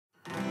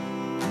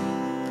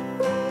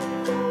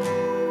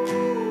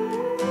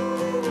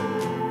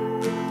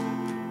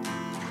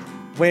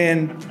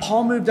When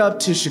Paul moved up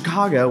to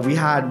Chicago, we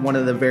had one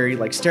of the very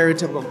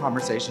stereotypical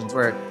conversations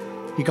where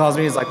he calls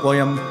me, he's like,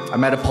 William, I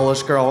met a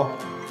Polish girl,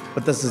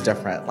 but this is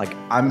different.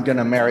 I'm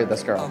gonna marry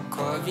this girl. I'll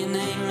carve your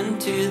name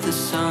into the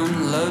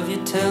sun, love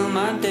you till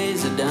my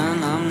days are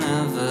done, I'm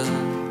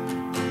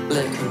never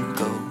letting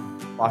go.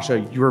 Basia,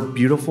 you're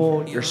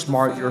beautiful, you're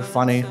smart, you're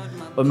funny,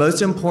 but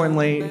most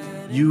importantly,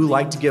 you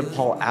like to give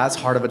Paul as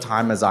hard of a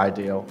time as I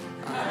do.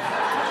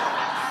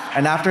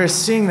 And after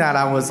seeing that,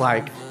 I was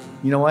like,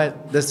 you know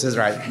what? This is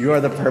right. You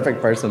are the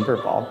perfect person for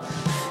Paul.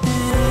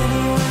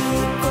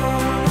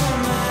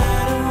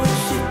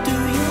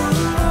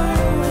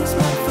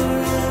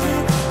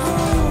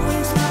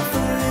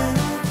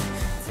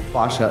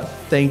 Basia,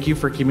 thank you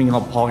for keeping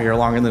Paul here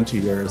longer than 2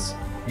 years.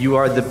 You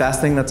are the best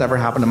thing that's ever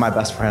happened to my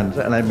best friend,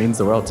 and it means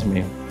the world to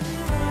me.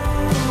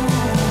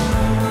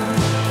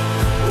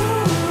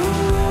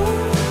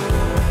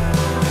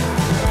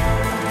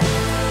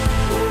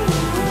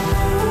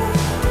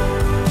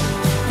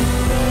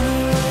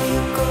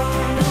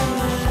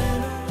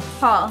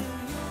 Paul,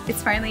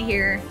 it's finally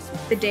here,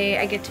 the day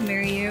I get to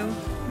marry you,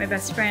 my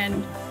best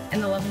friend,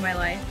 and the love of my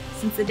life.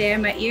 Since the day I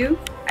met you,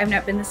 I've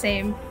not been the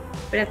same,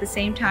 but at the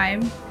same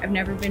time, I've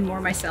never been more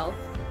myself.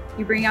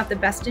 You bring out the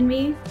best in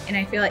me, and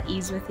I feel at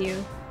ease with you.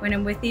 When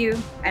I'm with you,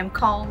 I'm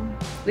calm.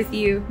 With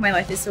you, my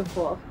life is so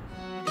full.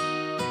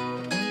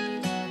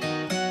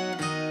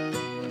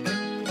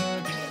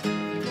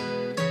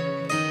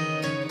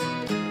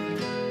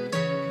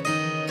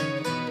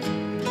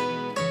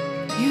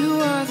 You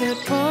are that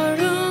part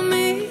of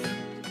me.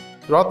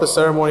 Throughout the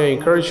ceremony, I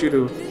encourage you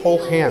to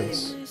hold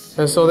hands.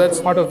 And so that's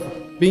part of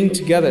being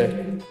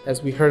together.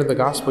 As we heard in the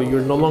gospel,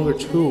 you're no longer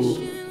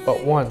two,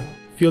 but one.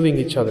 Feeling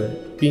each other,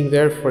 being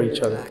there for each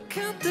other. I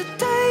count the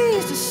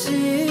days to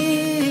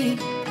see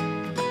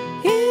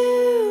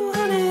you,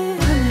 honey,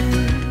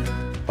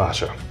 honey.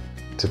 Basia,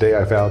 today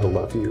I vow to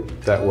love you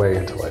that way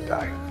until I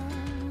die.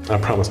 I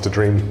promise to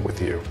dream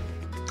with you.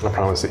 I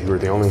promise that you are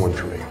the only one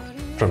for me,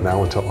 from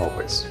now until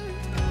always.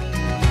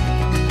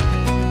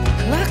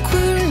 Like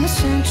we're in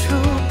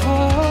Central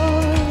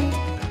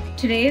Park.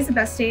 Today is the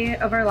best day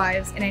of our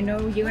lives, and I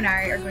know you and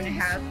I are going to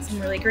have some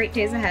really great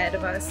days ahead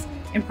of us,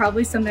 and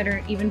probably some that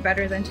are even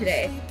better than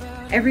today.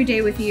 Every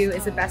day with you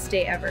is the best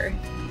day ever.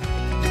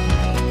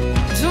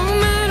 Don't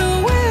matter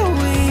where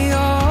we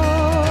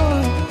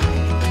are,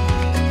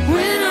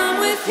 when I'm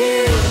with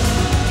you,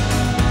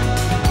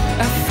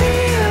 I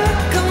feel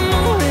like I'm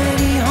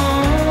already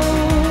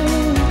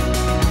home.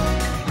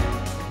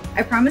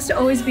 I promise to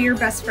always be your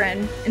best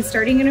friend, and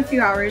starting in a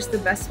few hours, the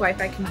best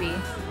wife I can be.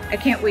 I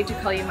can't wait to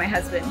call you my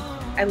husband.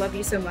 I love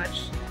you so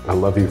much. I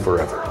love you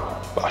forever,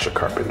 Basia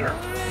Carpenter.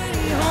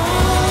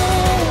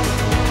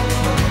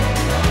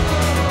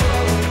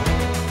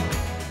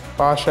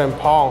 Basia and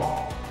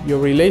Paul, your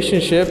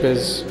relationship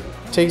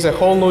takes a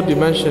whole new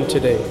dimension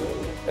today.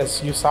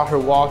 As you saw her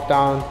walk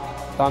down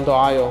the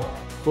aisle,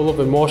 full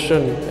of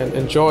emotion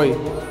and joy.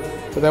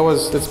 But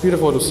that's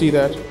beautiful to see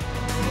that.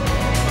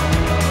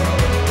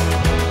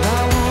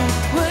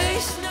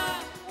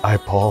 I,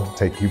 Paul,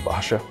 take you,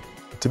 Basia,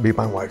 to be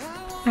my wife.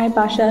 I,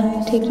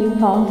 Basia, take you,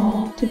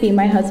 Paul, to be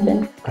my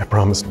husband. I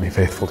promise to be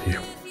faithful to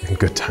you in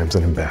good times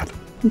and in bad.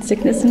 In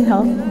sickness and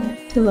health,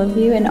 to love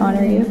you and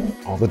honor you.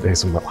 All the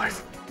days of my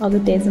life. All the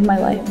days of my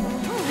life.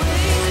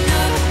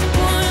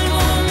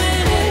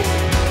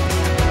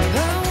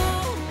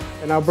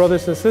 And now,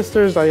 brothers and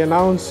sisters, I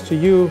announce to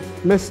you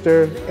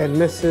Mr. and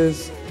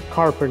Mrs.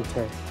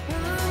 Carpenter.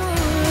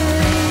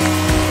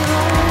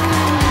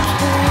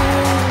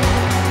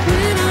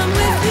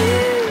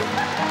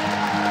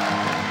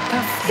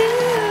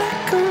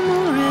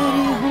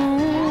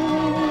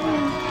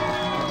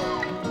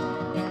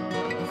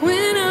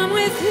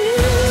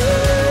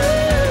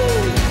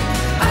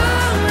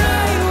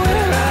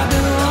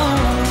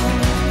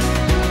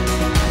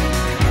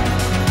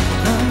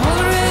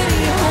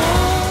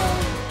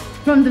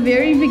 From the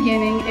very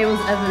beginning, it was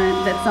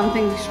evident that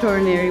something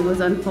extraordinary was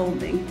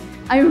unfolding.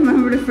 I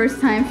remember the first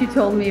time she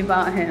told me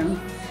about him,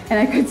 and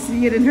I could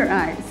see it in her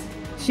eyes.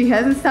 She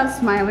hasn't stopped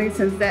smiling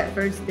since that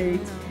first date,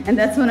 and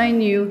that's when I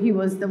knew he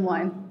was the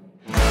one.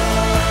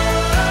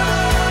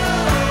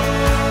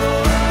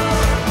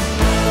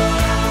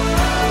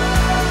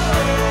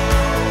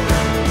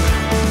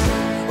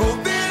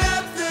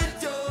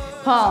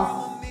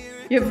 Paul,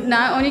 you've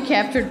not only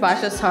captured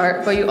Basia's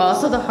heart, but you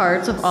also the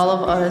hearts of all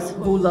of us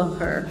who love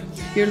her.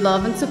 Your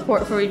love and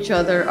support for each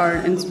other are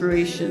an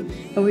inspiration,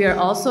 and we are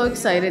also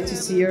excited to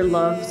see your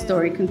love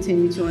story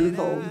continue to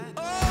unfold.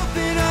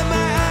 Open up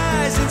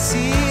my eyes and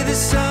see the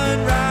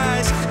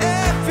sunrise.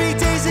 Every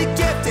day's a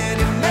gift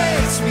and it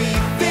makes me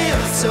feel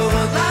so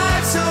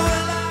alive, so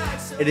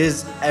alive. It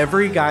is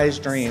every guy's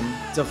dream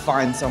to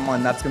find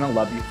someone that's gonna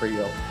love you for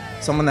you.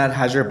 Someone that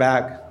has your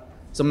back,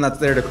 someone that's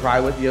there to cry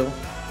with you,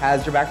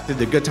 has your back through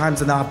the good times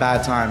and the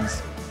bad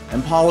times.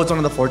 And Paul is one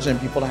of the fortunate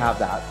people to have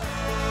that.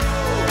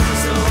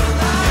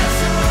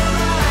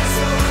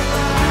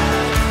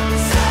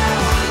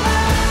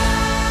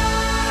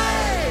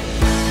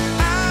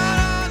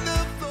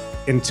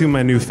 And to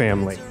my new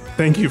family,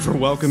 Thank you for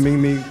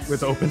welcoming me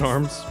with open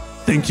arms.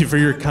 Thank you for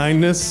your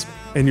kindness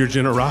and your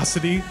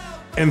generosity.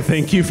 And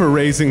thank you for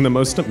raising the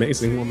most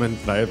amazing woman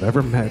that I have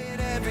ever met.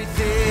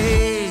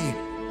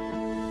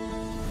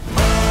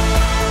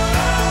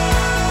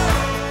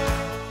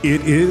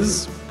 It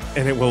is,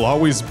 and it will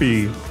always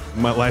be,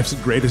 my life's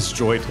greatest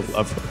joy to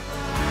love her.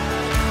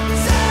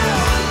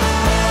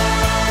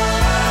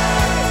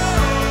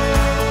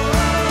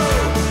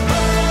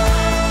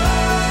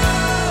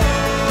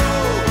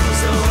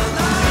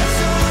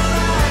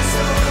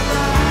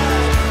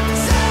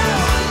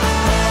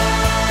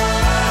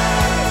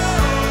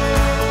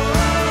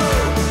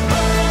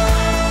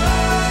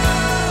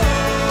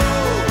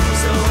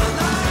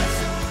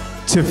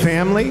 To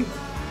family,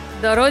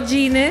 do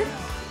rodziny,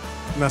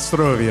 na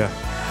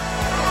zdrowie.